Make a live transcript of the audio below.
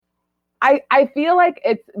I feel like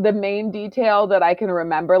it's the main detail that I can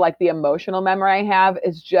remember, like the emotional memory I have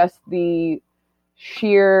is just the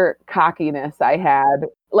sheer cockiness I had.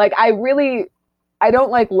 Like I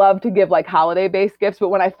don't like love to give like holiday based gifts, but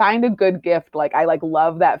when I find a good gift, like I like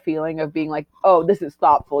love that feeling of being like, oh, this is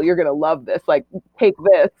thoughtful. You're going to love this. Like take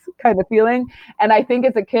this kind of feeling. And I think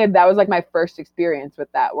as a kid, that was like my first experience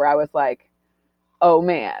with that, where I was like, oh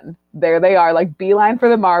man, there they are, like beeline for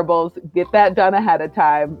the marbles, get that done ahead of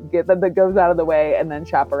time, get that goes out of the way, and then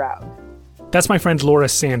shop around. That's my friend Laura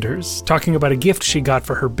Sanders talking about a gift she got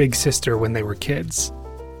for her big sister when they were kids.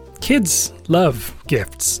 Kids love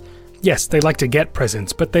gifts. Yes, they like to get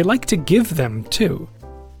presents, but they like to give them too.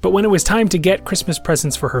 But when it was time to get Christmas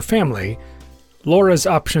presents for her family, Laura's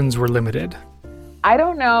options were limited. I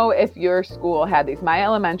don't know if your school had these. My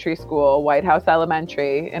elementary school, White House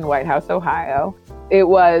Elementary in White House, Ohio, it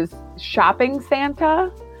was Shopping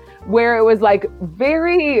Santa, where it was like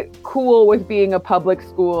very cool with being a public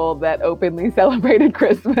school that openly celebrated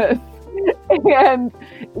Christmas. And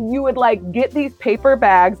you would like get these paper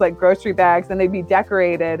bags, like grocery bags, and they'd be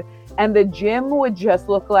decorated. And the gym would just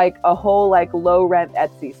look like a whole like low rent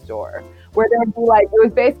Etsy store, where there'd be like, it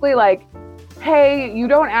was basically like, hey, you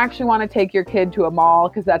don't actually want to take your kid to a mall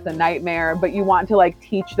because that's a nightmare, but you want to like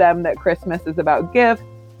teach them that Christmas is about gifts.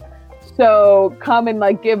 So come and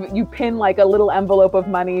like you pin like a little envelope of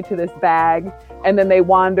money to this bag, and then they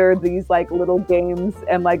wander these like little games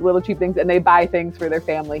and like little cheap things, and they buy things for their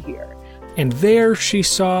family here. And there she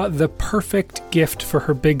saw the perfect gift for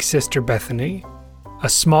her big sister Bethany. A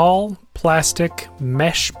small plastic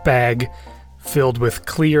mesh bag filled with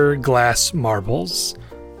clear glass marbles.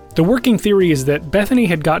 The working theory is that Bethany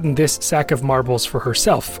had gotten this sack of marbles for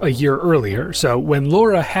herself a year earlier, so when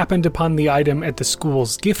Laura happened upon the item at the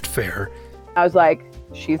school's gift fair, I was like,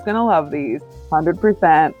 she's gonna love these,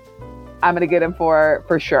 100%. I'm gonna get them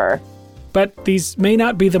for sure. But these may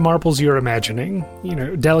not be the marbles you're imagining. You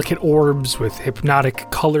know, delicate orbs with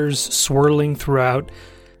hypnotic colors swirling throughout.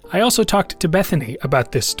 I also talked to Bethany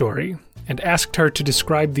about this story and asked her to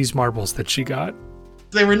describe these marbles that she got.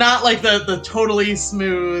 They were not like the totally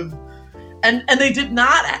smooth, and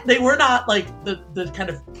they were not like the kind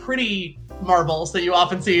of pretty marbles that you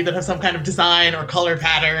often see that have some kind of design or color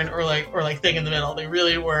pattern or like thing in the middle. They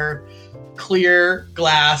really were clear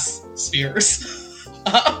glass spheres.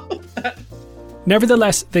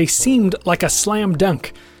 Nevertheless, they seemed like a slam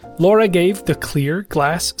dunk. Laura gave the clear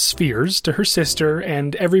glass spheres to her sister,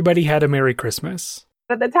 and everybody had a Merry Christmas.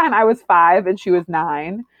 At the time, I was 5 and she was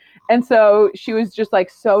 9. And so she was just like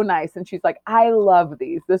so nice. And she's like, I love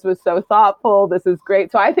these. This was so thoughtful. This is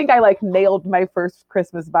great. So I think I like nailed my first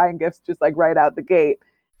Christmas buying gifts just like right out the gate.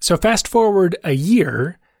 So fast forward a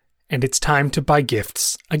year and it's time to buy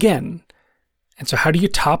gifts again. And so how do you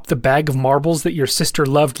top the bag of marbles that your sister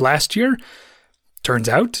loved last year? Turns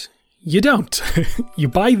out you don't. You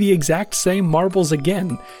buy the exact same marbles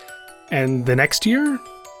again. And the next year,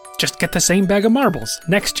 just get the same bag of marbles.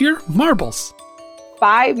 Next year, marbles.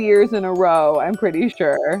 5 years in a row, I'm pretty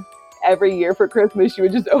sure. Every year for Christmas, she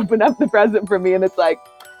would just open up the present for me, and it's like,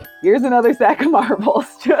 here's another sack of marbles.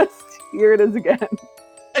 Just here it is again.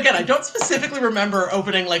 Again, I don't specifically remember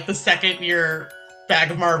opening like the second year bag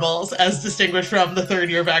of marbles as distinguished from the third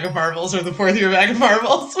year bag of marbles or the fourth year bag of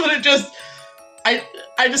marbles, but it just, I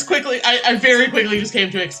very quickly just came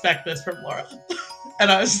to expect this from Laura. And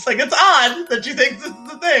I was just like, it's odd that you think this is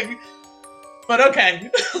the thing. But okay,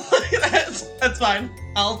 that's fine.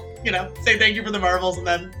 I'll, say thank you for the marbles and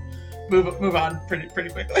then move on pretty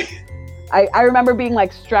quickly. I remember being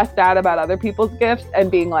like stressed out about other people's gifts and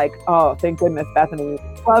being like, oh, thank goodness Bethany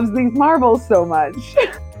loves these marbles so much.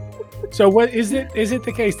 So what is it? Is it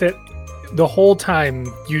the case that the whole time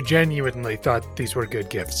you genuinely thought these were good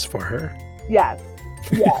gifts for her? Yes.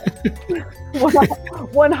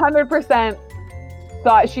 100%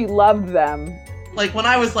 thought she loved them. Like when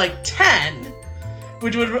I was like 10,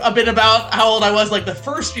 which would have been about how old I was like the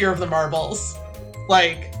first year of the marbles,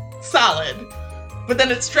 like solid. But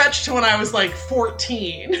then it stretched to when I was like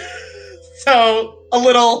 14. So a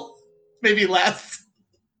little, maybe less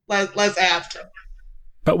apt.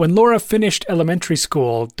 But when Laura finished elementary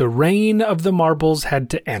school, the reign of the marbles had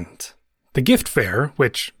to end. The gift fair,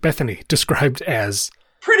 which Bethany described as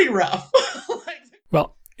pretty rough.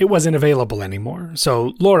 Well, it wasn't available anymore,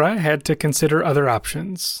 so Laura had to consider other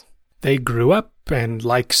options. They grew up, and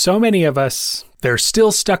like so many of us, they're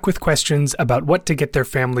still stuck with questions about what to get their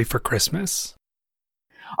family for Christmas.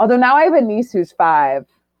 Although now I have a niece who's 5,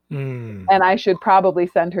 and I should probably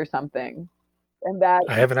send her something. And that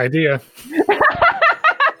I have an idea.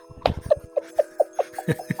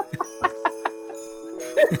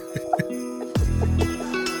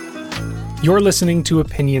 You're listening to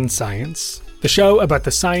Opinion Science, the show about the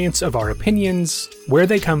science of our opinions, where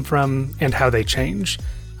they come from, and how they change.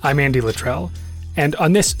 I'm Andy Luttrell, and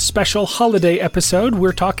on this special holiday episode,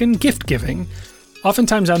 we're talking gift giving.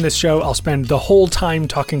 Oftentimes on this show, I'll spend the whole time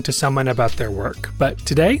talking to someone about their work, but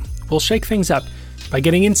today, we'll shake things up by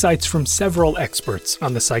getting insights from several experts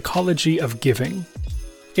on the psychology of giving.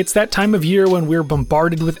 It's that time of year when we're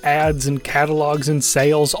bombarded with ads and catalogs and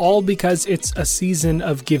sales, all because it's a season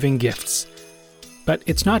of giving gifts. But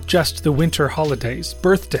it's not just the winter holidays,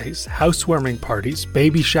 birthdays, housewarming parties,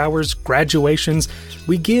 baby showers, graduations.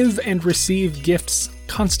 We give and receive gifts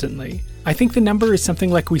constantly. I think the number is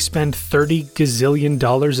something like we spend $30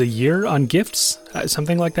 gazillion a year on gifts,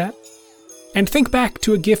 something like that. And think back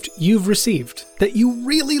to a gift you've received that you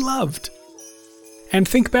really loved. And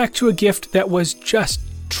think back to a gift that was just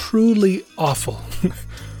truly awful.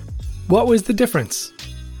 What was the difference?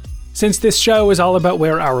 Since this show is all about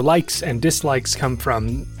where our likes and dislikes come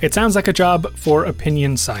from, it sounds like a job for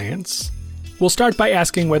opinion science. We'll start by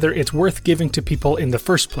asking whether it's worth giving to people in the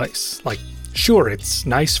first place. Like, sure, it's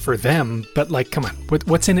nice for them, but come on,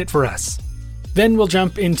 what's in it for us? Then we'll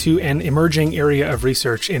jump into an emerging area of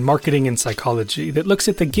research in marketing and psychology that looks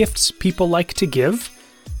at the gifts people like to give,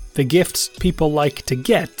 the gifts people like to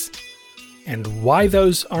get, and why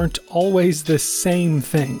those aren't always the same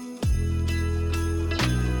thing.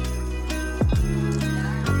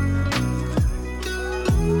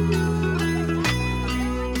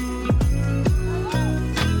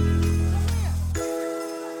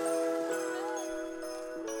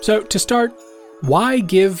 So to start, why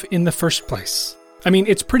give in the first place? I mean,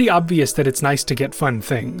 it's pretty obvious that it's nice to get fun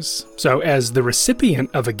things. So as the recipient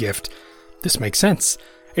of a gift, this makes sense.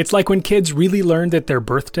 It's like when kids really learn that their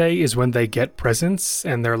birthday is when they get presents,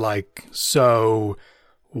 and they're like, so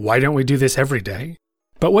why don't we do this every day?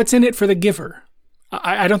 But what's in it for the giver?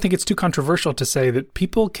 I don't think it's too controversial to say that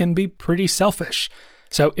people can be pretty selfish.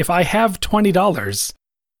 So if I have $20,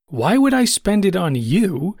 why would I spend it on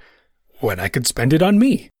you when I could spend it on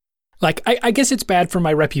me? I guess it's bad for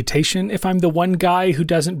my reputation if I'm the one guy who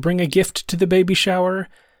doesn't bring a gift to the baby shower.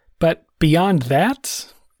 But beyond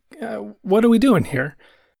that, what are we doing here?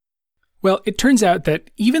 Well, it turns out that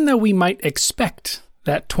even though we might expect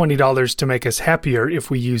that $20 to make us happier if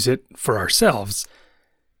we use it for ourselves,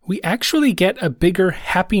 we actually get a bigger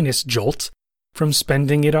happiness jolt from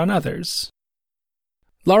spending it on others.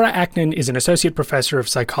 Laura Aknin is an associate professor of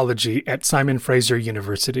psychology at Simon Fraser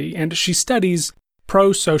University, and she studies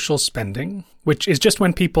pro-social spending, which is just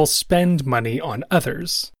when people spend money on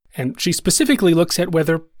others. And she specifically looks at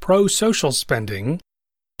whether pro-social spending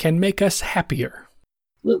can make us happier.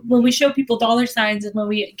 When we show people dollar signs and when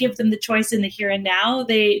we give them the choice in the here and now,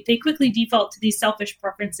 they quickly default to these selfish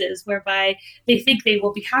preferences whereby they think they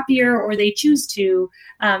will be happier or they choose to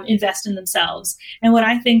invest in themselves. And what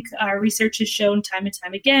I think our research has shown time and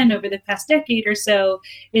time again over the past decade or so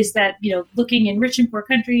is that, looking in rich and poor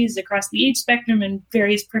countries across the age spectrum and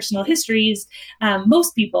various personal histories,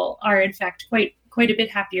 most people are in fact quite a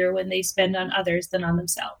bit happier when they spend on others than on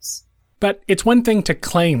themselves. But it's one thing to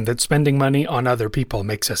claim that spending money on other people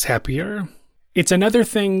makes us happier. It's another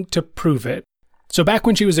thing to prove it. So back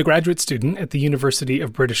when she was a graduate student at the University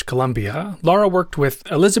of British Columbia, Laura worked with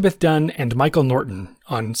Elizabeth Dunn and Michael Norton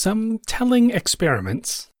on some telling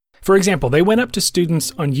experiments. For example, they went up to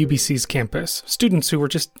students on UBC's campus, students who were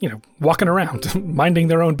just, walking around, minding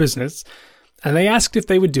their own business, and they asked if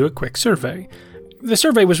they would do a quick survey. The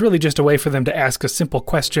survey was really just a way for them to ask a simple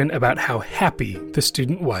question about how happy the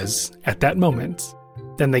student was at that moment.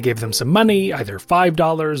 Then they gave them some money, either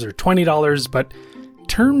 $5 or $20, but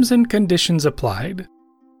terms and conditions applied.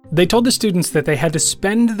 They told the students that they had to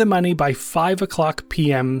spend the money by 5:00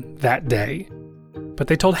 p.m. that day. But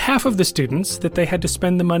they told half of the students that they had to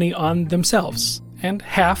spend the money on themselves, and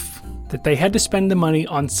half that they had to spend the money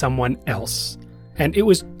on someone else. And it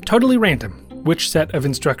was totally random which set of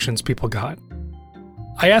instructions people got.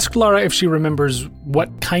 I asked Laura if she remembers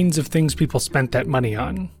what kinds of things people spent that money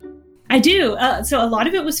on. I do. So a lot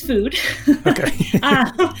of it was food, okay.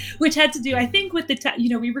 Which had to do, I think, with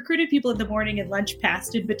we recruited people in the morning and lunch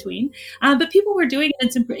passed in between. But people were doing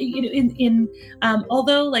it in some,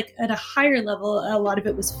 although at a higher level, a lot of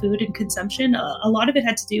it was food and consumption. A lot of it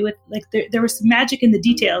had to do with there was some magic in the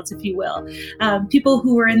details, if you will. People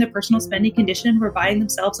who were in the personal spending condition were buying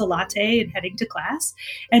themselves a latte and heading to class.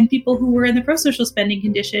 And people who were in the pro-social spending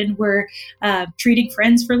condition were treating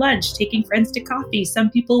friends for lunch, taking friends to coffee. Some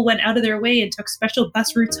people went out of their way and took special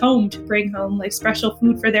bus routes home to bring home special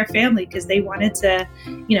food for their family because they wanted to,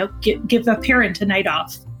 give a parent a night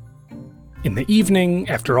off. In the evening,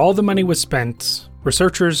 after all the money was spent,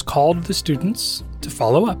 researchers called the students to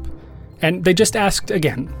follow up And they just asked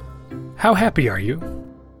again, how happy are you?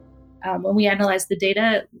 When we analyzed the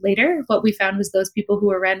data later, what we found was those people who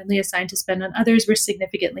were randomly assigned to spend on others were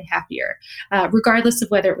significantly happier, regardless of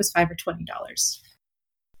whether it was $5 or $20.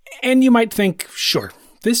 And you might think, sure,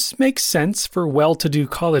 this makes sense for well-to-do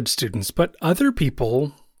college students, but other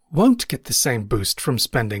people won't get the same boost from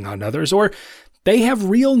spending on others, or they have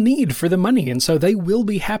real need for the money, and so they will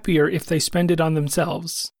be happier if they spend it on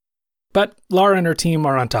themselves. But Laura and her team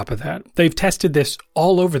are on top of that. They've tested this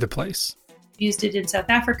all over the place. Used it in South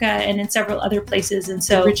Africa and in several other places, and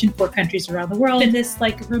so rich and poor countries around the world. In this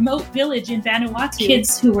remote village in Vanuatu,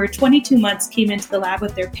 kids who were 22 months came into the lab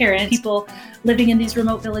with their parents. People living in these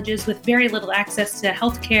remote villages with very little access to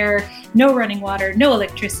healthcare, no running water, no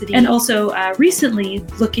electricity, and also recently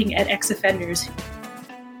looking at ex-offenders.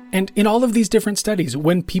 And in all of these different studies,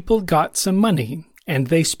 when people got some money and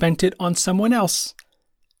they spent it on someone else,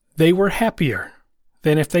 they were happier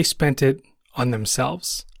than if they spent it on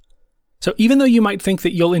themselves. So even though you might think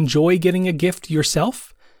that you'll enjoy getting a gift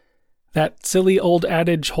yourself, that silly old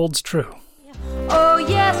adage holds true. Oh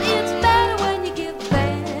yes, it's better when you give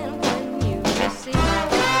than when you receive.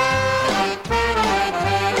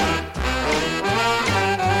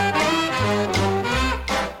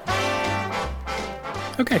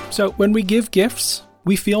 Okay, so when we give gifts,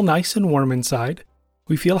 we feel nice and warm inside.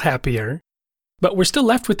 We feel happier. But we're still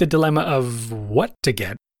left with the dilemma of what to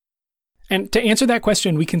get. And to answer that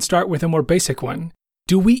question, we can start with a more basic one.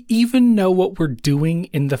 Do we even know what we're doing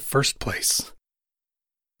in the first place?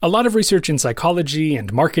 A lot of research in psychology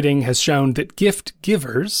and marketing has shown that gift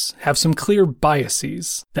givers have some clear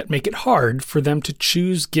biases that make it hard for them to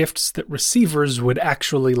choose gifts that receivers would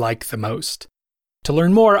actually like the most. To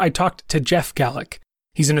learn more, I talked to Jeff Gallick.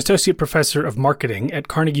 He's an associate professor of marketing at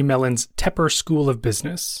Carnegie Mellon's Tepper School of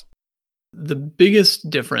Business. The biggest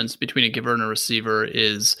difference between a giver and a receiver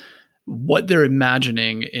is what they're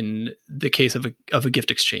imagining in the case of a gift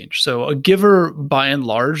exchange. So a giver, by and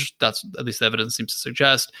large, that's at least the evidence seems to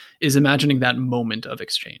suggest, is imagining that moment of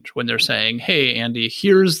exchange when they're saying, hey, Andy,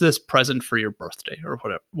 here's this present for your birthday, or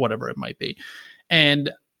whatever it might be.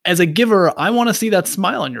 And as a giver, I want to see that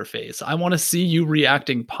smile on your face. I want to see you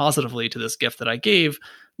reacting positively to this gift that I gave,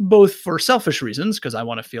 both for selfish reasons, because I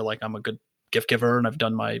want to feel like I'm a good gift giver and I've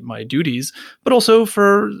done my duties, but also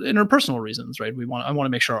for interpersonal reasons, right? I want to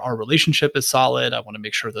make sure our relationship is solid. I want to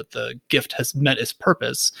make sure that the gift has met its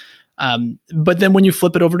purpose. But then when you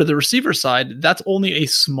flip it over to the receiver side, that's only a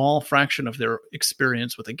small fraction of their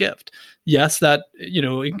experience with a gift. Yes, that,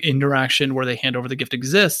 interaction where they hand over the gift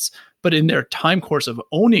exists, but in their time course of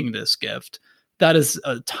owning this gift, that is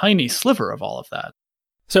a tiny sliver of all of that.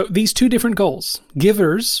 So these two different goals,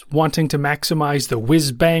 givers wanting to maximize the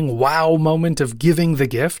whiz-bang wow moment of giving the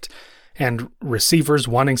gift, and receivers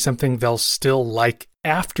wanting something they'll still like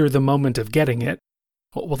after the moment of getting it,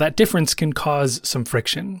 well, that difference can cause some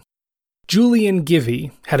friction. Julian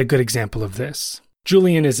Givey had a good example of this.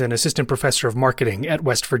 Julian is an assistant professor of marketing at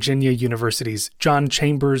West Virginia University's John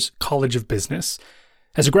Chambers College of Business.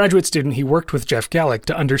 As a graduate student, he worked with Jeff Gallick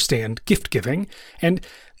to understand gift giving, and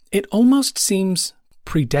it almost seems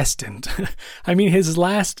predestined. I mean, his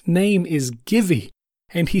last name is Givey,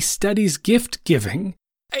 and he studies gift giving.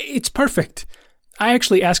 It's perfect. I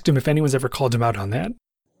actually asked him if anyone's ever called him out on that.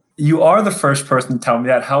 You are the first person to tell me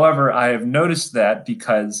that. However, I have noticed that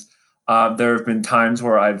because there have been times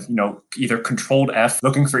where I've, either controlled F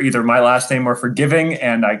looking for either my last name or for giving,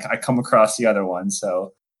 and I come across the other one.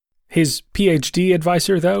 So his PhD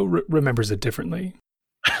advisor, though, remembers it differently.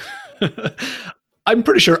 I'm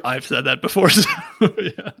pretty sure I've said that before. So,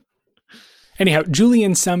 yeah. Anyhow,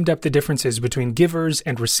 Julian summed up the differences between givers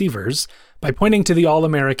and receivers by pointing to the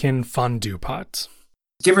all-American fondue pot.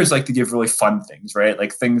 Givers like to give really fun things, right?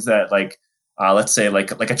 Like things that let's say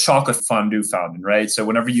like a chocolate fondue fountain, right? So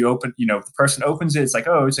whenever you open, the person opens it, it's like,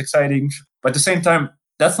 oh, it's exciting. But at the same time,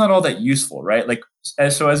 that's not all that useful, right? Like,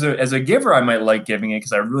 as a giver, I might like giving it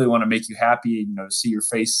because I really want to make you happy, see your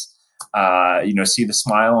face, see the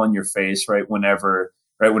smile on your face, right? Whenever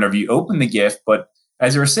you open the gift. But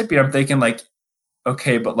as a recipient, I'm thinking like,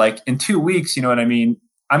 okay, but like in 2 weeks, you know what I mean?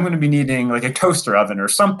 I'm going to be needing like a toaster oven or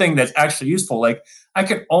something that's actually useful. Like I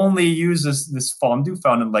can only use this fondue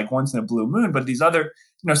fountain like once in a blue moon, but these other,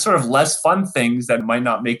 sort of less fun things that might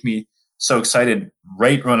not make me so excited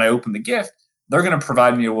right when I open the gift, they're going to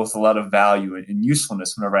provide me with a lot of value and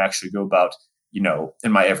usefulness whenever I actually go about,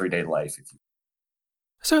 in my everyday life.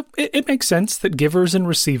 So it makes sense that givers and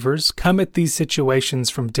receivers come at these situations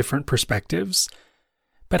from different perspectives.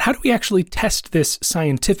 But how do we actually test this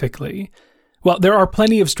scientifically? Well, there are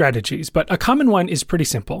plenty of strategies, but a common one is pretty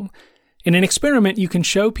simple. In an experiment, you can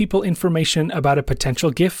show people information about a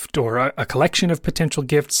potential gift or a collection of potential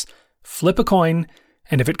gifts, flip a coin,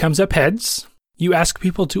 and if it comes up heads, you ask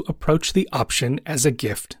people to approach the option as a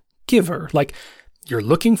gift giver. Like, you're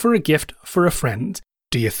looking for a gift for a friend.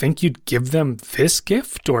 Do you think you'd give them this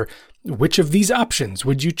gift? Or which of these options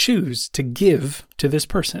would you choose to give to this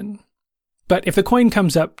person? But if the coin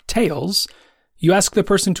comes up tails, you ask the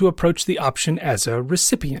person to approach the option as a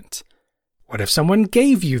recipient. What if someone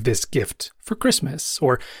gave you this gift for Christmas?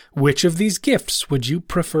 Or which of these gifts would you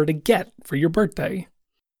prefer to get for your birthday?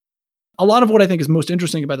 A lot of what I think is most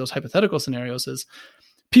interesting about those hypothetical scenarios is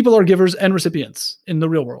people are givers and recipients in the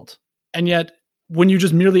real world. And yet, when you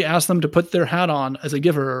just merely ask them to put their hat on as a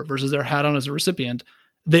giver versus their hat on as a recipient,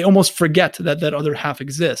 they almost forget that that other half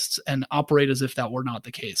exists and operate as if that were not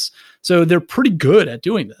the case. So they're pretty good at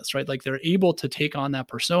doing this, right? Like, they're able to take on that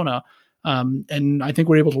persona. And I think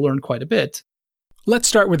we're able to learn quite a bit. Let's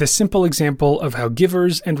start with a simple example of how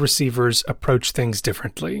givers and receivers approach things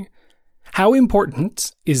differently. How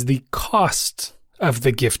important is the cost of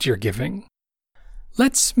the gift you're giving?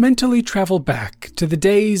 Let's mentally travel back to the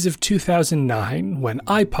days of 2009 when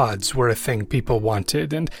iPods were a thing people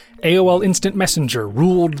wanted and AOL Instant Messenger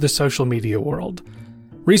ruled the social media world.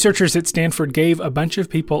 Researchers at Stanford gave a bunch of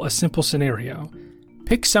people a simple scenario.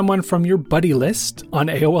 Pick someone from your buddy list on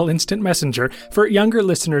AOL Instant Messenger. For younger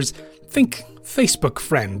listeners, think Facebook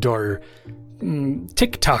friend or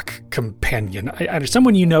TikTok companion,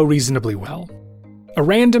 someone you know reasonably well. A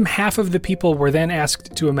random half of the people were then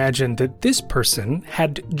asked to imagine that this person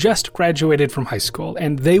had just graduated from high school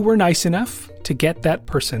and they were nice enough to get that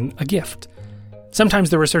person a gift. Sometimes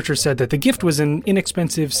the researchers said that the gift was an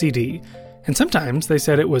inexpensive CD, and sometimes they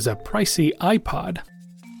said it was a pricey iPod.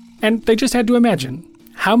 And they just had to imagine,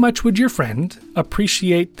 how much would your friend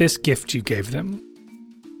appreciate this gift you gave them?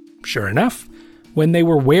 Sure enough, when they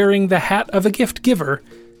were wearing the hat of a gift giver,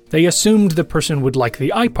 they assumed the person would like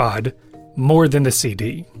the iPod more than the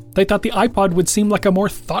CD. They thought the iPod would seem like a more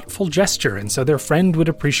thoughtful gesture, and so their friend would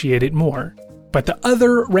appreciate it more. But the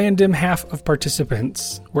other random half of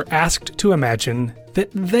participants were asked to imagine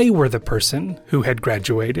that they were the person who had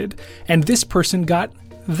graduated, and this person got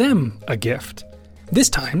them a gift. This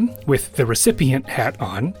time, with the recipient hat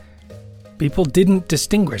on, people didn't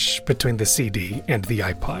distinguish between the CD and the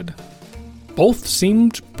iPod. Both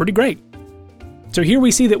seemed pretty great. So here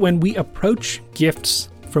we see that when we approach gifts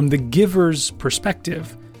from the giver's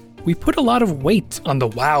perspective, we put a lot of weight on the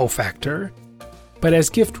wow factor. But as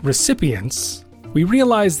gift recipients, we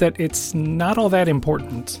realize that it's not all that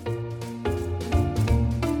important.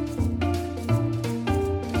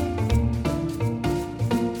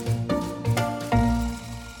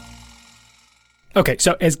 Okay,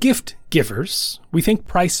 so as gift givers, we think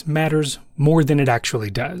price matters more than it actually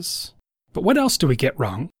does. But what else do we get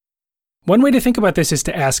wrong? One way to think about this is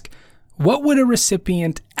to ask, what would a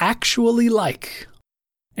recipient actually like?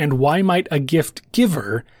 And why might a gift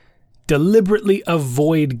giver deliberately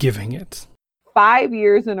avoid giving it? 5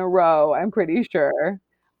 years in a row, I'm pretty sure,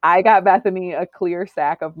 I got Bethany a clear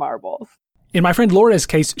sack of marbles. In my friend Laura's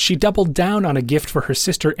case, she doubled down on a gift for her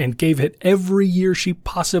sister and gave it every year she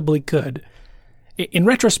possibly could. In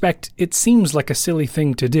retrospect, it seems like a silly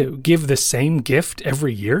thing to do, give the same gift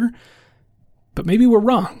every year. But maybe we're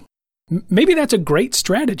wrong. Maybe that's a great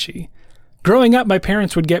strategy. Growing up, my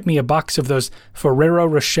parents would get me a box of those Ferrero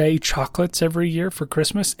Rocher chocolates every year for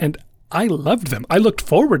Christmas, and I loved them. I looked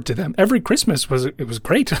forward to them. Every Christmas was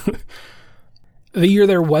great. The year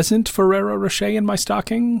there wasn't Ferrero Rocher in my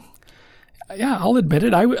stocking, yeah, I'll admit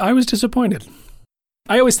it, I was disappointed.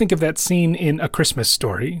 I always think of that scene in A Christmas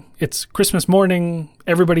Story. It's Christmas morning,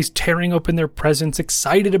 everybody's tearing open their presents,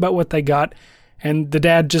 excited about what they got, and the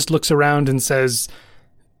dad just looks around and says,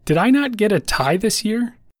 "Did I not get a tie this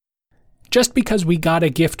year?" Just because we got a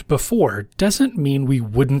gift before doesn't mean we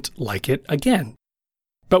wouldn't like it again.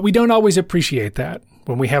 But we don't always appreciate that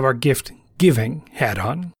when we have our gift-giving hat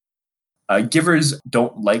on. Givers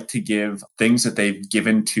don't like to give things that they've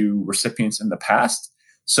given to recipients in the past.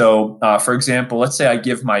 So, for example, let's say I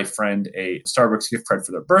give my friend a Starbucks gift card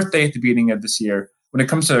for their birthday at the beginning of this year. When it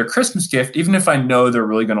comes to their Christmas gift, even if I know they're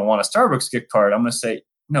really going to want a Starbucks gift card, I'm going to say,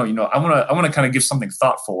 no, I want to kind of give something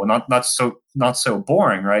thoughtful and not so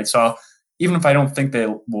boring, right? So even if I don't think they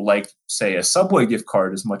will like, say, a Subway gift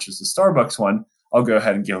card as much as the Starbucks one, I'll go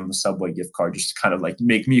ahead and give them the Subway gift card just to kind of like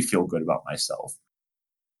make me feel good about myself.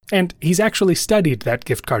 And he's actually studied that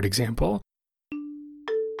gift card example.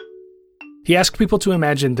 He asked people to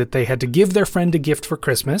imagine that they had to give their friend a gift for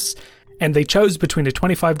Christmas, and they chose between a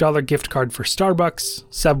 $25 gift card for Starbucks,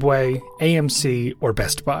 Subway, AMC, or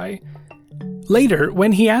Best Buy. Later,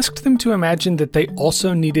 when he asked them to imagine that they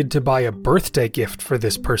also needed to buy a birthday gift for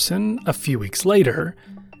this person a few weeks later,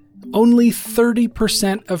 only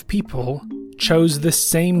 30% of people chose the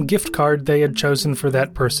same gift card they had chosen for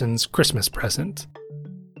that person's Christmas present.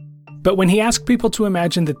 But when he asked people to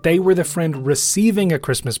imagine that they were the friend receiving a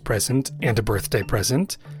Christmas present and a birthday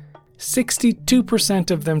present, 62%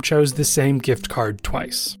 of them chose the same gift card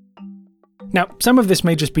twice. Now, some of this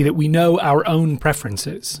may just be that we know our own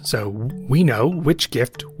preferences, so we know which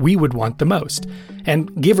gift we would want the most,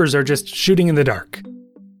 and givers are just shooting in the dark.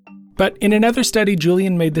 But in another study,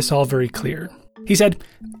 Julian made this all very clear. He said,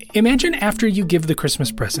 imagine after you give the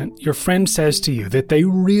Christmas present, your friend says to you that they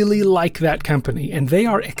really like that company and they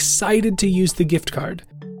are excited to use the gift card.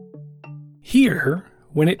 Here,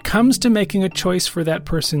 when it comes to making a choice for that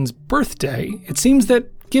person's birthday, it seems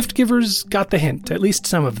that gift givers got the hint, at least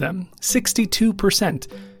some of them. 62%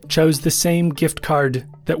 chose the same gift card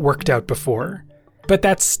that worked out before. But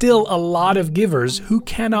that's still a lot of givers who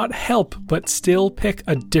cannot help but still pick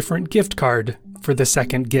a different gift card for the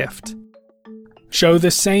second gift. Show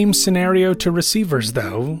the same scenario to receivers,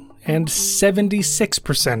 though, and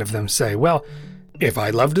 76% of them say, well, if I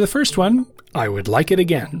loved the first one, I would like it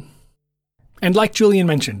again. And like Julian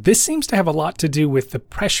mentioned, this seems to have a lot to do with the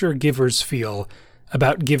pressure givers feel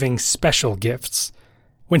about giving special gifts.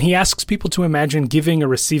 When he asks people to imagine giving or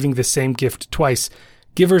receiving the same gift twice,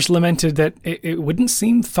 givers lamented that it wouldn't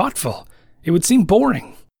seem thoughtful. It would seem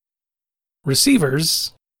boring.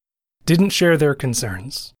 Receivers didn't share their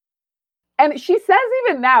concerns. And she says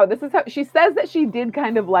even now, this is how she says that she did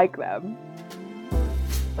kind of like them.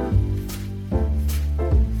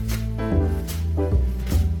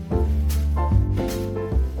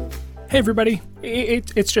 Hey everybody,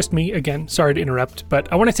 it's just me again, sorry to interrupt,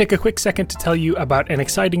 but I want to take a quick second to tell you about an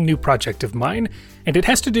exciting new project of mine, and it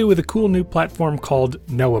has to do with a cool new platform called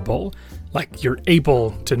Knowable, like you're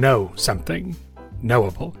able to know something.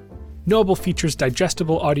 Knowable. Knowable features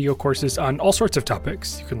digestible audio courses on all sorts of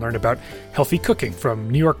topics. You can learn about healthy cooking from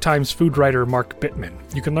New York Times food writer Mark Bittman.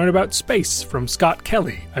 You can learn about space from Scott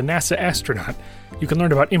Kelly, a NASA astronaut. You can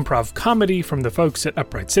learn about improv comedy from the folks at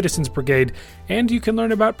Upright Citizens Brigade, and you can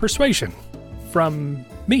learn about persuasion from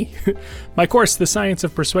me. My course, The Science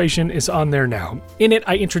of Persuasion, is on there now. In it,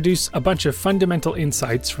 I introduce a bunch of fundamental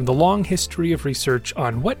insights from the long history of research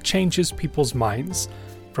on what changes people's minds,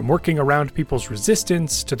 from working around people's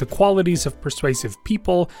resistance to the qualities of persuasive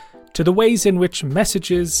people, to the ways in which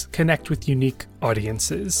messages connect with unique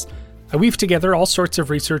audiences. I weave together all sorts of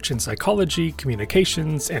research in psychology,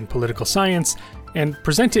 communications, and political science, and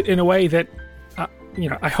present it in a way that,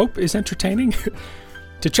 I hope is entertaining.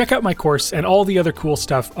 To check out my course and all the other cool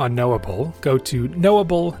stuff on Knowable, go to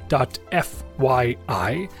knowable.fyi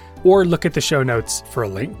or look at the show notes for a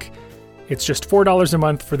link. It's just $4 a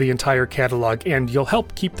month for the entire catalog, and you'll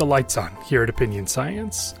help keep the lights on here at Opinion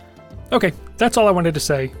Science. Okay, that's all I wanted to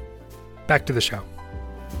say. Back to the show.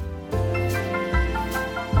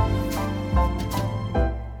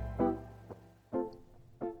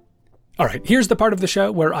 All right, here's the part of the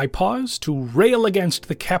show where I pause to rail against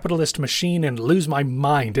the capitalist machine and lose my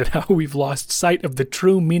mind at how we've lost sight of the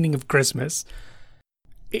true meaning of Christmas.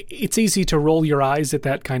 It's easy to roll your eyes at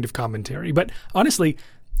that kind of commentary, but honestly,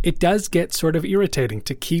 it does get sort of irritating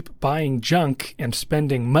to keep buying junk and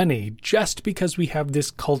spending money just because we have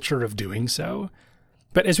this culture of doing so.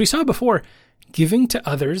 But as we saw before, giving to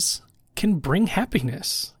others can bring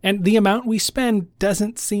happiness, and the amount we spend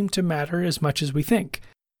doesn't seem to matter as much as we think.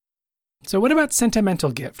 So what about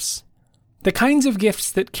sentimental gifts? The kinds of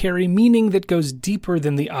gifts that carry meaning that goes deeper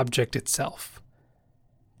than the object itself.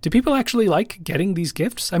 Do people actually like getting these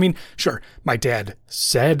gifts? I mean, sure, my dad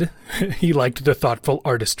said he liked the thoughtful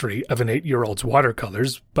artistry of an 8-year-old's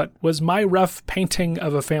watercolors, but was my rough painting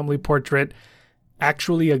of a family portrait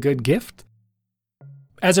actually a good gift?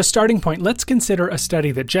 As a starting point, let's consider a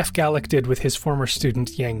study that Jeff Gallick did with his former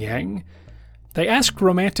student Yang Yang. They asked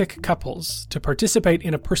romantic couples to participate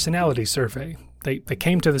in a personality survey. They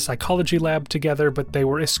came to the psychology lab together, but they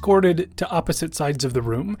were escorted to opposite sides of the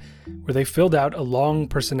room, where they filled out a long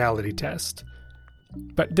personality test.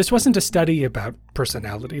 But this wasn't a study about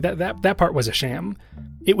personality. That part was a sham.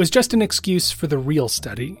 It was just an excuse for the real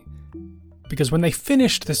study. Because when they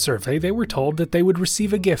finished the survey, they were told that they would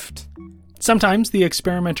receive a gift. Sometimes the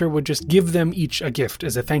experimenter would just give them each a gift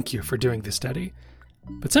as a thank you for doing the study.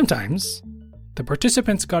 But sometimes the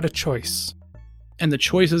participants got a choice. And the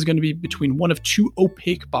choice is going to be between one of two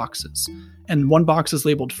opaque boxes. And one box is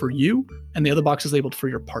labeled for you, and the other box is labeled for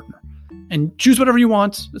your partner. And choose whatever you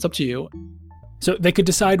want. It's up to you. So they could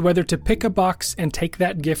decide whether to pick a box and take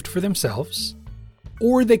that gift for themselves,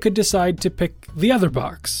 or they could decide to pick the other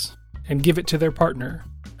box and give it to their partner.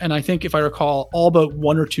 And I think if I recall, all but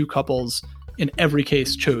one or two couples in every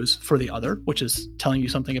case chose for the other, which is telling you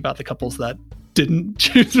something about the couples that didn't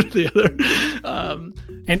choose for the other.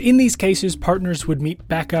 And in these cases, partners would meet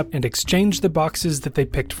back up and exchange the boxes that they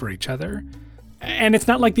picked for each other. And it's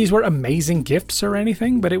not like these were amazing gifts or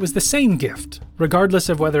anything, but it was the same gift, regardless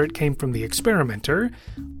of whether it came from the experimenter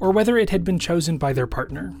or whether it had been chosen by their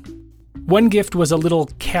partner. One gift was a little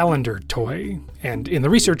calendar toy, and in the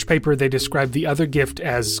research paper they described the other gift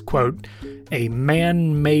as, quote, a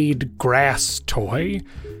man-made grass toy,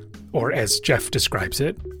 or as Jeff describes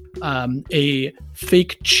it, a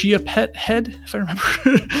fake chia pet head, if I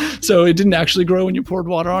remember. So it didn't actually grow when you poured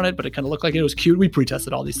water on it, but it kind of looked like it was cute. We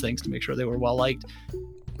pre-tested all these things to make sure they were well-liked.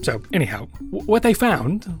 So anyhow, what they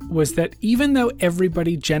found was that even though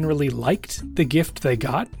everybody generally liked the gift they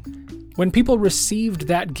got, when people received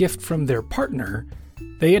that gift from their partner,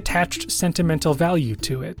 they attached sentimental value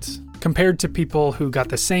to it, compared to people who got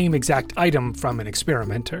the same exact item from an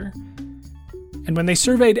experimenter. And when they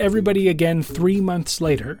surveyed everybody again 3 months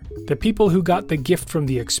later, the people who got the gift from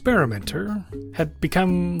the experimenter had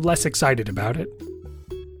become less excited about it.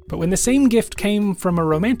 But when the same gift came from a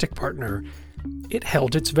romantic partner, it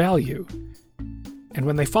held its value. And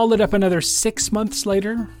when they followed up another 6 months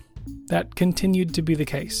later, that continued to be the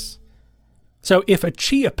case. So if a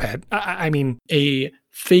chia pet, a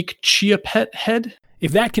fake chia pet head,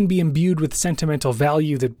 if that can be imbued with sentimental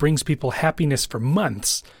value that brings people happiness for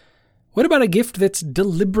months, what about a gift that's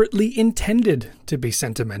deliberately intended to be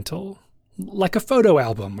sentimental? Like a photo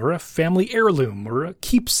album, or a family heirloom, or a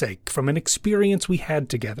keepsake from an experience we had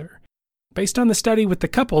together. Based on the study with the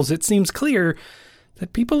couples, it seems clear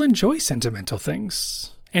that people enjoy sentimental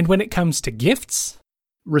things. And when it comes to gifts,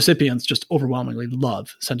 recipients just overwhelmingly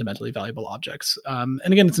love sentimentally valuable objects. And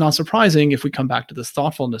again, it's not surprising if we come back to this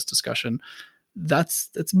thoughtfulness discussion.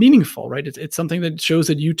 That's meaningful, right? It's something that shows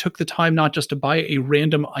that you took the time not just to buy a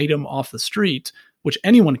random item off the street, which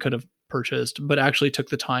anyone could have purchased, but actually took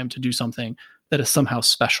the time to do something that is somehow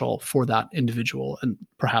special for that individual and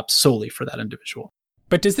perhaps solely for that individual.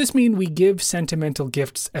 But does this mean we give sentimental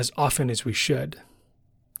gifts as often as we should?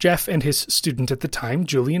 Jeff and his student at the time,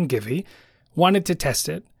 Julian Givey, wanted to test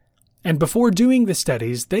it. And before doing the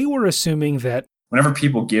studies, they were assuming that whenever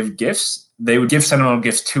people give gifts, they would give sentimental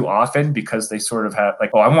gifts too often because they sort of have like,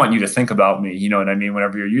 oh, I want you to think about me. You know what I mean?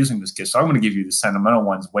 Whenever you're using this gift. So I'm going to give you the sentimental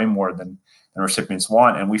ones way more than recipients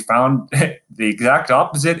want. And we found the exact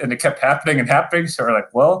opposite, and it kept happening and happening. So we're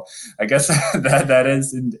like, well, I guess that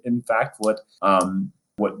is in fact what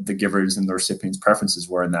the givers and the recipients' preferences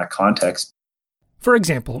were in that context. For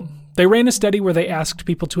example, they ran a study where they asked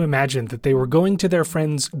people to imagine that they were going to their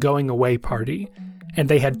friend's going-away party, and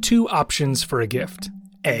they had two options for a gift.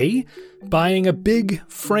 A, buying a big,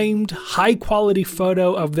 framed, high-quality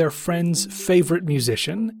photo of their friend's favorite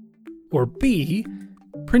musician. Or B,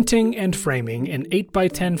 printing and framing an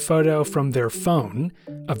 8x10 photo from their phone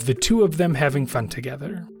of the two of them having fun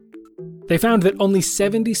together. They found that only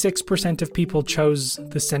 76% of people chose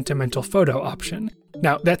the sentimental photo option.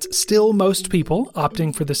 Now, that's still most people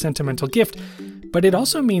opting for the sentimental gift, but it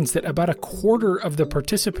also means that about a quarter of the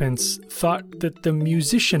participants thought that the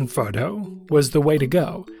musician photo was the way to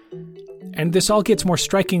go. And this all gets more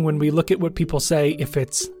striking when we look at what people say if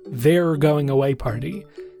it's their going-away party.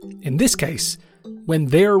 In this case, when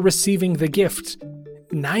they're receiving the gift,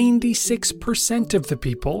 96% of the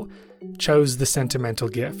people chose the sentimental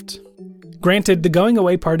gift. Granted, the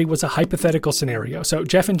going-away party was a hypothetical scenario, so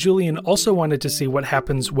Jeff and Julian also wanted to see what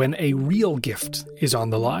happens when a real gift is on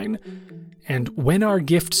the line. And when are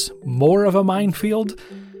gifts more of a minefield?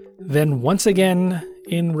 Then once again,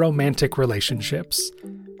 in romantic relationships.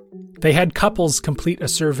 They had couples complete a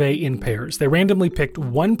survey in pairs. They randomly picked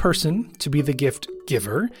one person to be the gift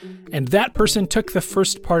giver, and that person took the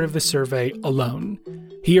first part of the survey alone.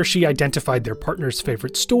 He or she identified their partner's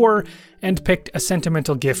favorite store and picked a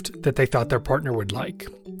sentimental gift that they thought their partner would like.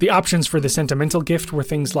 The options for the sentimental gift were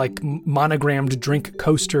things like monogrammed drink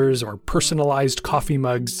coasters or personalized coffee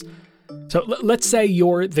mugs. So let's say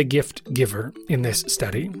you're the gift giver in this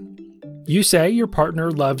study. You say your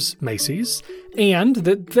partner loves Macy's and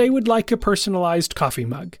that they would like a personalized coffee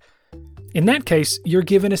mug. In that case, you're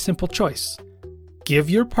given a simple choice.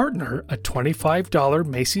 Give your partner a $25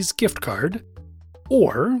 Macy's gift card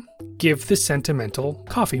or give the sentimental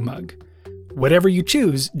coffee mug. Whatever you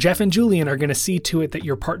choose, Jeff and Julian are going to see to it that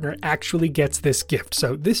your partner actually gets this gift,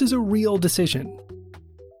 so this is a real decision.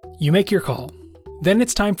 You make your call. Then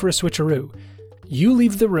it's time for a switcheroo. You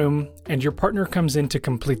leave the room, and your partner comes in to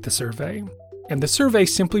complete the survey. And the survey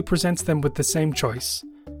simply presents them with the same choice.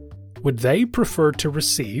 Would they prefer to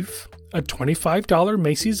receive a $25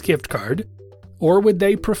 Macy's gift card, or would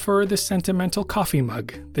they prefer the sentimental coffee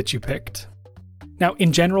mug that you picked? Now,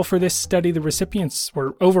 in general for this study, the recipients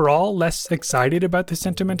were overall less excited about the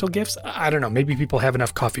sentimental gifts. I don't know, maybe people have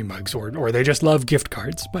enough coffee mugs or they just love gift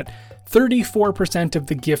cards, but 34% of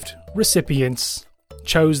the gift recipients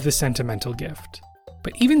chose the sentimental gift.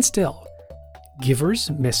 But even still,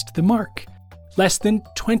 givers missed the mark. Less than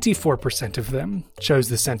 24% of them chose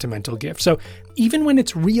the sentimental gift. So even when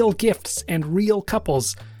it's real gifts and real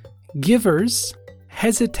couples, givers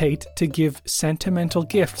hesitate to give sentimental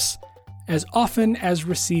gifts as often as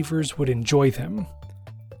receivers would enjoy them.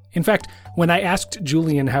 In fact, when I asked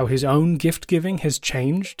Julian how his own gift giving has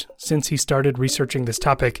changed since he started researching this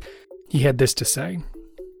topic, he had this to say.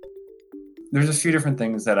 There's a few different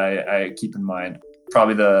things that I keep in mind.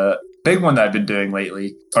 Probably the big one that I've been doing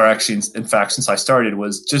lately, or actually, in fact, since I started,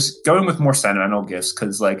 was just going with more sentimental gifts.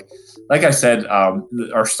 Because like I said,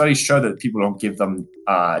 our studies show that people don't give them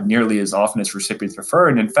nearly as often as recipients prefer.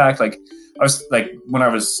 And in fact, when I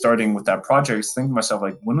was starting with that project, I was thinking to myself,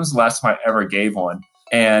 when was the last time I ever gave one?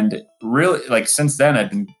 And really, since then, I've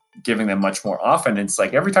been giving them much more often. It's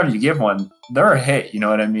every time you give one, they're a hit. You know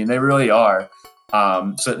what I mean? They really are.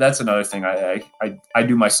 So that's another thing I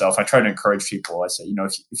do myself. I try to encourage people. I say,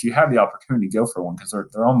 if you have the opportunity, go for one, because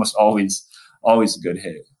they're almost always a good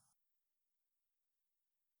hit.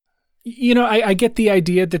 I get the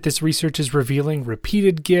idea that this research is revealing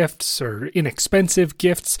repeated gifts or inexpensive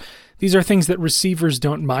gifts. These are things that receivers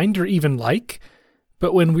don't mind or even like.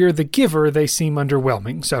 But when we're the giver, they seem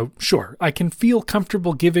underwhelming. So sure, I can feel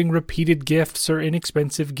comfortable giving repeated gifts or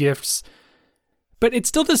inexpensive gifts. But it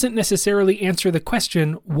still doesn't necessarily answer the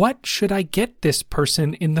question, what should I get this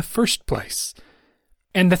person in the first place?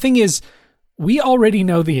 And the thing is, we already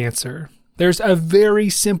know the answer. There's a very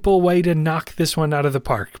simple way to knock this one out of the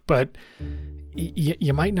park, but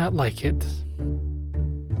you might not like it.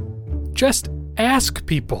 Just ask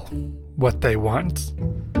people what they want.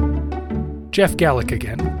 Jeff Gallick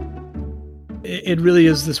again. It really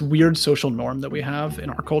is this weird social norm that we have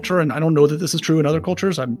in our culture. And I don't know that this is true in other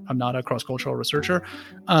cultures. I'm not a cross-cultural researcher.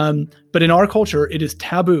 But in our culture, it is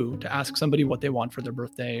taboo to ask somebody what they want for their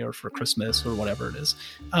birthday or for Christmas or whatever it is.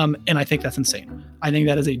 And I think that's insane. I think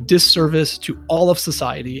that is a disservice to all of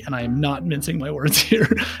society. And I am not mincing my words here.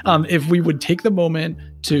 If we would take the moment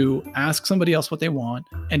to ask somebody else what they want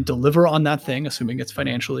and deliver on that thing, assuming it's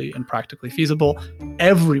financially and practically feasible,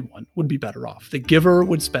 everyone would be better off. The giver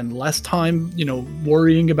would spend less time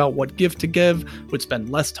worrying about what gift to give, would spend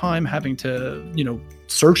less time having to,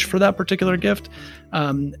 search for that particular gift.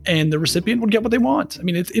 And the recipient would get what they want. I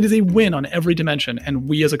mean, it is a win on every dimension. And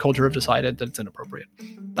we as a culture have decided that it's inappropriate.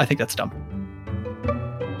 I think that's dumb.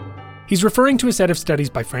 He's referring to a set of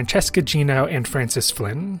studies by Francesca Gino and Francis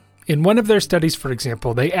Flynn. In one of their studies, for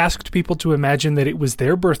example, they asked people to imagine that it was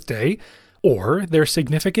their birthday or their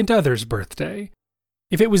significant other's birthday.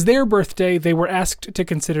 If it was their birthday, they were asked to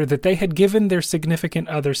consider that they had given their significant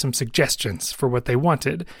other some suggestions for what they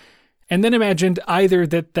wanted, and then imagined either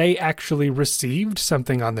that they actually received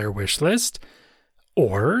something on their wish list,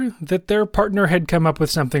 or that their partner had come up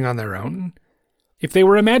with something on their own. If they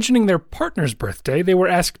were imagining their partner's birthday, they were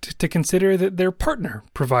asked to consider that their partner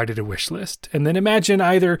provided a wish list, and then imagine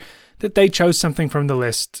either that they chose something from the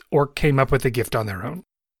list or came up with a gift on their own.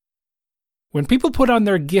 When people put on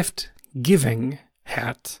their gift-giving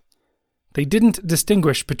hat, they didn't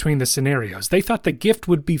distinguish between the scenarios. They thought the gift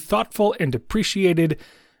would be thoughtful and appreciated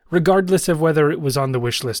regardless of whether it was on the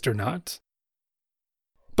wish list or not.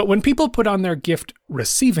 But when people put on their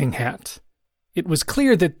gift-receiving hat, it was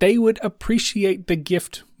clear that they would appreciate the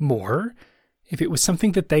gift more if it was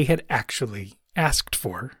something that they had actually asked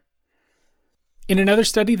for. In another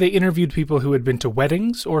study, they interviewed people who had been to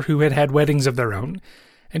weddings or who had had weddings of their own.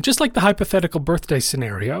 And just like the hypothetical birthday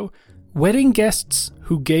scenario, wedding guests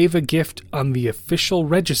who gave a gift on the official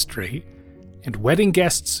registry and wedding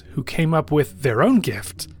guests who came up with their own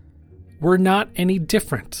gift were not any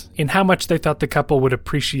different in how much they thought the couple would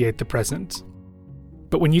appreciate the present.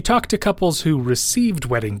 But when you talk to couples who received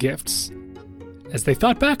wedding gifts, as they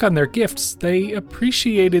thought back on their gifts, they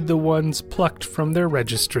appreciated the ones plucked from their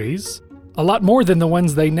registries a lot more than the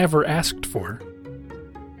ones they never asked for.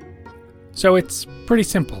 So it's pretty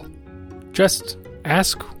simple. Just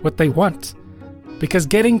ask what they want. Because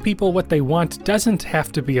getting people what they want doesn't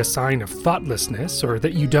have to be a sign of thoughtlessness or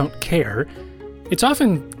that you don't care. It's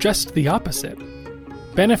often just the opposite.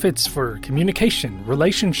 Benefits for communication,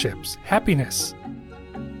 relationships, happiness.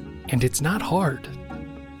 And it's not hard.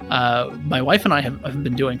 My wife and I have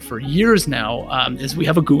been doing for years now is we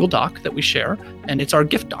have a Google Doc that we share, and it's our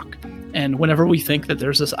gift doc. And whenever we think that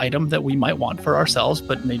there's this item that we might want for ourselves,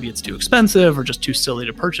 but maybe it's too expensive or just too silly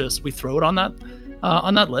to purchase, we throw it on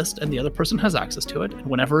that list, and the other person has access to it. And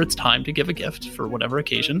whenever it's time to give a gift for whatever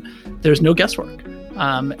occasion, there's no guesswork.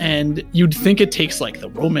 And you'd think it takes like the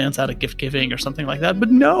romance out of gift giving or something like that, but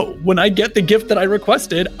no. When I get the gift that I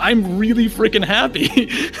requested, I'm really freaking happy.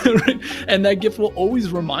 And that gift will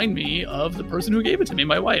always remind me of the person who gave it to me,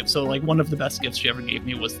 my wife. So like one of the best gifts she ever gave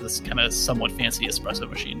me was this kind of somewhat fancy espresso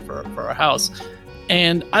machine for our house.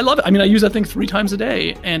 And I love it. I mean, I use that thing 3 times a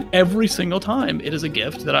day, and every single time it is a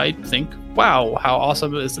gift that I think, wow, how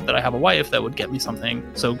awesome is it that I have a wife that would get me something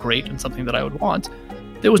so great and something that I would want.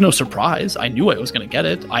 There was no surprise. I knew I was going to get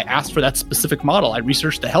it. I asked for that specific model. I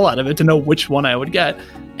researched the hell out of it to know which one I would get,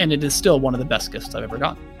 and it is still one of the best gifts I've ever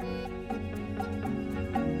gotten.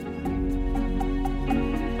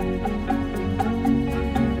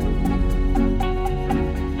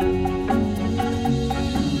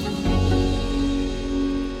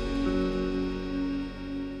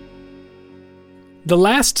 The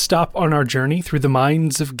last stop on our journey through the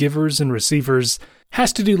minds of givers and receivers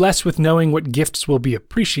has to do less with knowing what gifts will be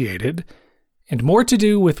appreciated, and more to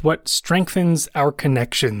do with what strengthens our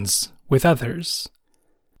connections with others.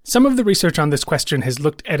 Some of the research on this question has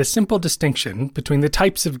looked at a simple distinction between the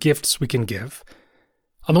types of gifts we can give.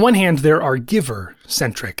 On the one hand, there are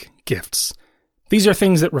giver-centric gifts. These are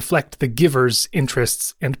things that reflect the giver's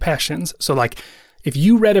interests and passions. So like, if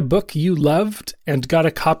you read a book you loved and got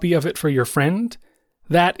a copy of it for your friend,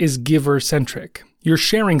 that is giver-centric. You're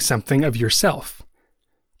sharing something of yourself.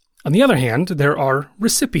 On the other hand, there are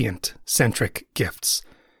recipient-centric gifts.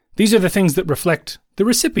 These are the things that reflect the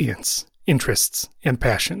recipient's interests and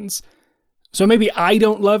passions. So maybe I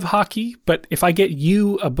don't love hockey, but if I get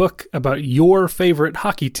you a book about your favorite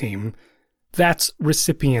hockey team, that's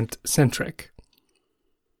recipient-centric.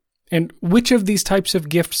 And which of these types of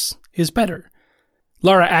gifts is better?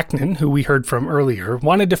 Laura Aknin, who we heard from earlier,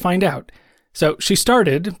 wanted to find out. So she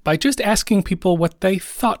started by just asking people what they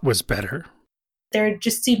thought was better. There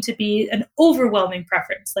just seemed to be an overwhelming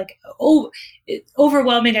preference,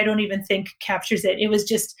 overwhelming, I don't even think captures it. It was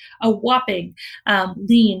just a whopping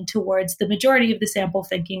lean towards the majority of the sample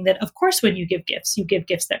thinking that, of course, when you give gifts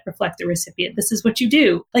that reflect the recipient. This is what you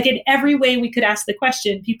do. Like in every way we could ask the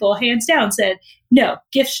question, people hands down said, no,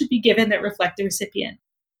 gifts should be given that reflect the recipient.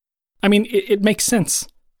 I mean, it makes sense.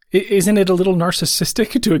 Isn't it a little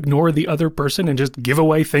narcissistic to ignore the other person and just give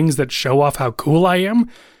away things that show off how cool I am?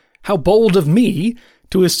 How bold of me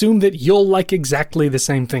to assume that you'll like exactly the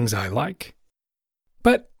same things I like.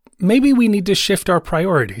 But maybe we need to shift our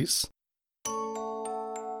priorities.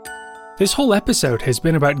 This whole episode has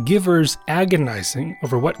been about givers agonizing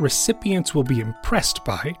over what recipients will be impressed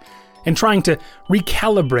by and trying to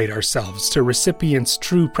recalibrate ourselves to recipients'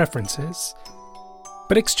 true preferences.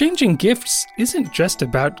 But exchanging gifts isn't just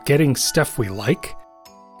about getting stuff we like.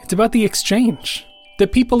 It's about the exchange, the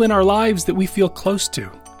people in our lives that we feel close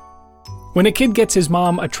to. When a kid gets his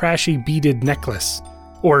mom a trashy beaded necklace,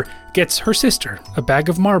 or gets her sister a bag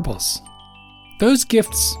of marbles, those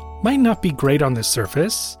gifts might not be great on the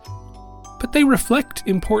surface, but they reflect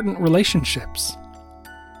important relationships.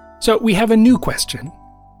 So we have a new question.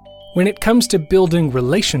 When it comes to building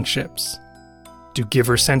relationships, do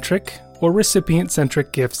giver-centric or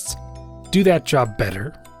recipient-centric gifts do that job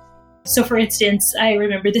better? So for instance, I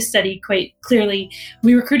remember this study quite clearly.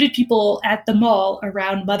 We recruited people at the mall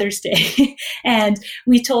around Mother's Day, and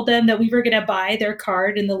we told them that we were going to buy their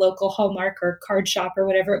card in the local Hallmark or card shop or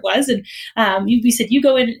whatever it was. And we said, you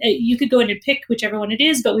could go in and pick whichever one it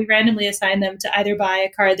is, but we randomly assigned them to either buy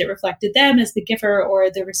a card that reflected them as the giver or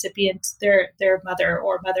the recipient, their mother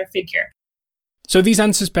or mother figure. So these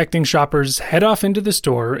unsuspecting shoppers head off into the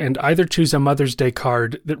store and either choose a Mother's Day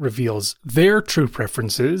card that reveals their true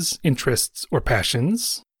preferences, interests, or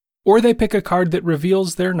passions, or they pick a card that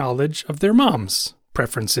reveals their knowledge of their mom's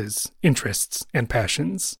preferences, interests, and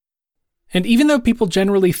passions. And even though people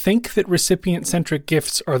generally think that recipient-centric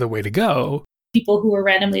gifts are the way to go, people who were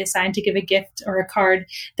randomly assigned to give a gift or a card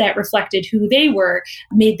that reflected who they were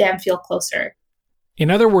made them feel closer. In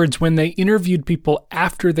other words, when they interviewed people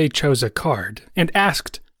after they chose a card and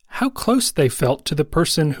asked how close they felt to the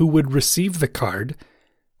person who would receive the card,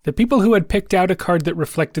 the people who had picked out a card that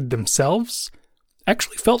reflected themselves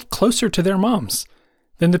actually felt closer to their moms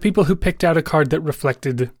than the people who picked out a card that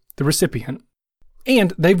reflected the recipient.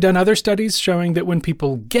 And they've done other studies showing that when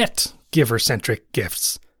people get giver-centric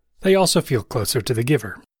gifts, they also feel closer to the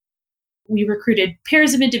giver. We recruited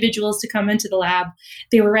pairs of individuals to come into the lab.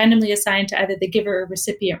 They were randomly assigned to either the giver or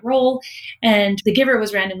recipient role, and the giver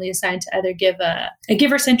was randomly assigned to either give a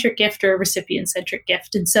giver-centric gift or a recipient-centric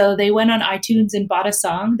gift. And so they went on iTunes and bought a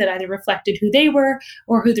song that either reflected who they were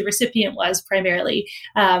or who the recipient was primarily.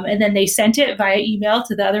 And then they sent it via email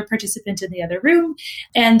to the other participant in the other room.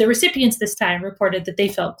 And the recipients this time reported that they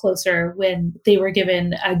felt closer when they were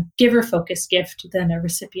given a giver-focused gift than a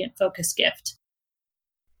recipient-focused gift.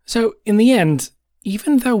 So, in the end,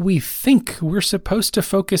 even though we think we're supposed to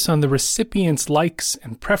focus on the recipient's likes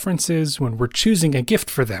and preferences when we're choosing a gift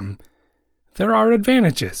for them, there are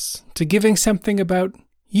advantages to giving something about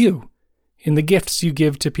you in the gifts you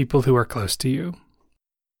give to people who are close to you.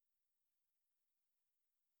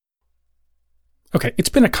 Okay, it's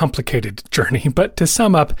been a complicated journey, but to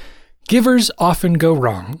sum up, givers often go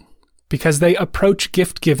wrong because they approach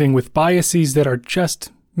gift giving with biases that are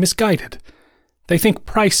just misguided. They think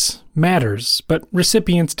price matters, but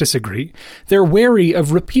recipients disagree. They're wary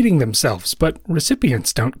of repeating themselves, but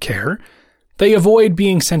recipients don't care. They avoid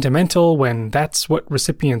being sentimental when that's what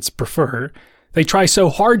recipients prefer. They try so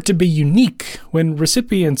hard to be unique when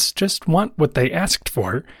recipients just want what they asked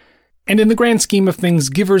for. And in the grand scheme of things,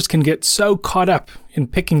 givers can get so caught up in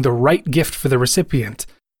picking the right gift for the recipient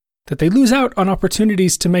that they lose out on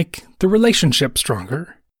opportunities to make the relationship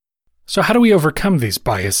stronger. So how do we overcome these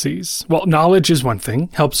biases? Well, knowledge is one thing,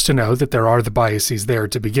 helps to know that there are the biases there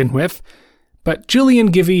to begin with. But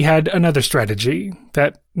Julian Givey had another strategy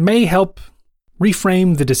that may help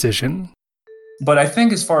reframe the decision. But I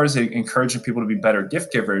think as far as encouraging people to be better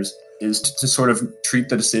gift givers is to sort of treat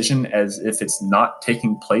the decision as if it's not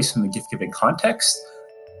taking place in the gift-giving context.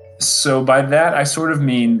 So by that, I sort of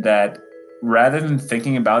mean that rather than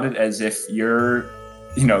thinking about it as if you're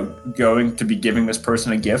going to be giving this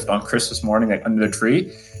person a gift on Christmas morning, like under the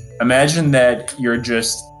tree, imagine that you're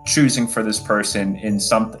just choosing for this person in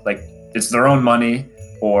something like it's their own money,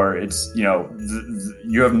 or it's,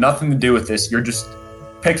 you have nothing to do with this. You're just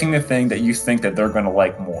picking the thing that you think that they're going to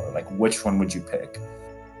like more. Like, which one would you pick?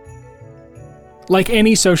 Like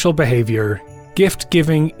any social behavior, gift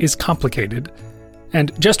giving is complicated.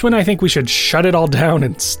 And just when I think we should shut it all down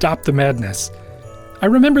and stop the madness, I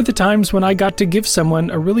remember the times when I got to give someone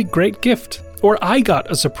a really great gift, or I got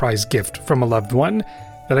a surprise gift from a loved one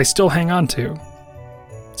that I still hang on to.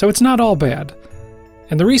 So it's not all bad.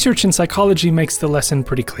 And the research in psychology makes the lesson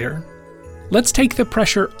pretty clear. Let's take the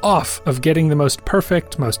pressure off of getting the most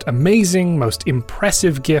perfect, most amazing, most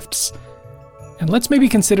impressive gifts, and let's maybe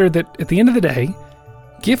consider that at the end of the day,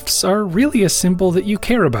 gifts are really a symbol that you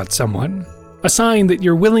care about someone, a sign that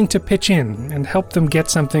you're willing to pitch in and help them get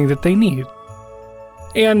something that they need.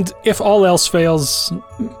 And if all else fails,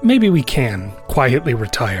 maybe we can quietly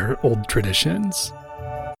retire old traditions.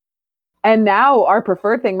 And now our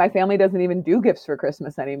preferred thing, my family doesn't even do gifts for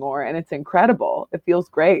Christmas anymore, and it's incredible. It feels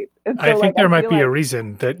great. And so, I think there might be a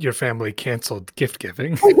reason that your family canceled gift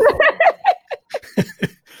giving.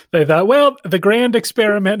 They thought, well, the grand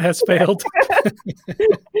experiment has failed.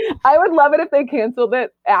 I would love it if they canceled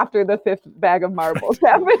it after the 5th bag of marbles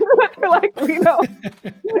happened. They're like, we don't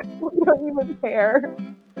even care.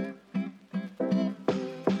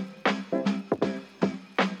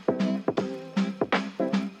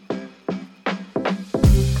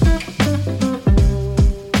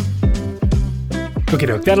 Okie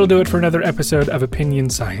doke, that'll do it for another episode of Opinion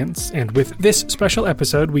Science. And with this special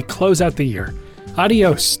episode, we close out the year.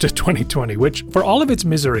 Adios to 2020, which, for all of its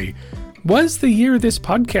misery, was the year this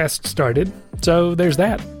podcast started. So there's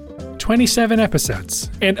that. 27 episodes,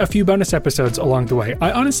 and a few bonus episodes along the way.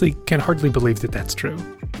 I honestly can hardly believe that that's true.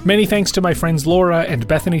 Many thanks to my friends Laura and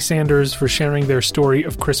Bethany Sanders for sharing their story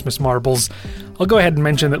of Christmas marbles. I'll go ahead and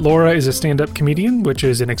mention that Laura is a stand-up comedian, which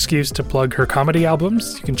is an excuse to plug her comedy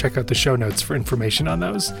albums. You can check out the show notes for information on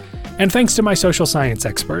those. And thanks to my social science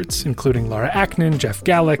experts, including Laura Ackman, Jeff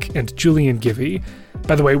Gallick, and Julian Givey.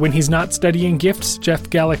 By the way, when he's not studying gifts, Jeff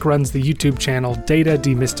Gallick runs the YouTube channel Data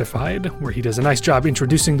Demystified, where he does a nice job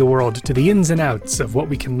introducing the world to the ins and outs of what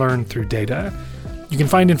we can learn through data. You can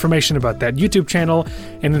find information about that YouTube channel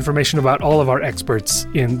and information about all of our experts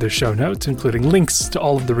in the show notes, including links to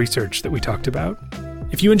all of the research that we talked about.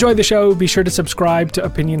 If you enjoy the show, be sure to subscribe to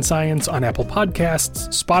Opinion Science on Apple Podcasts,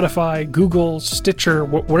 Spotify, Google, Stitcher,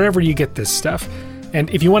 wherever you get this stuff. And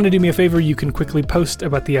if you want to do me a favor, you can quickly post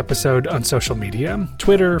about the episode on social media,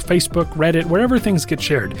 Twitter, Facebook, Reddit, wherever things get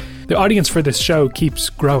shared. The audience for this show keeps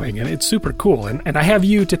growing, and it's super cool, and I have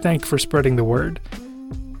you to thank for spreading the word.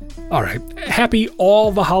 All right, happy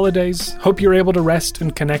all the holidays. Hope you're able to rest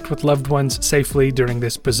and connect with loved ones safely during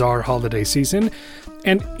this bizarre holiday season.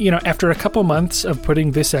 And, after a couple months of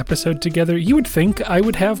putting this episode together, you would think I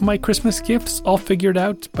would have my Christmas gifts all figured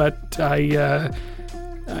out, but I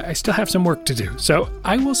still have some work to do. So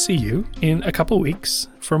I will see you in a couple weeks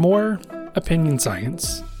for more Opinion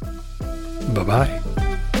Science. Bye-bye.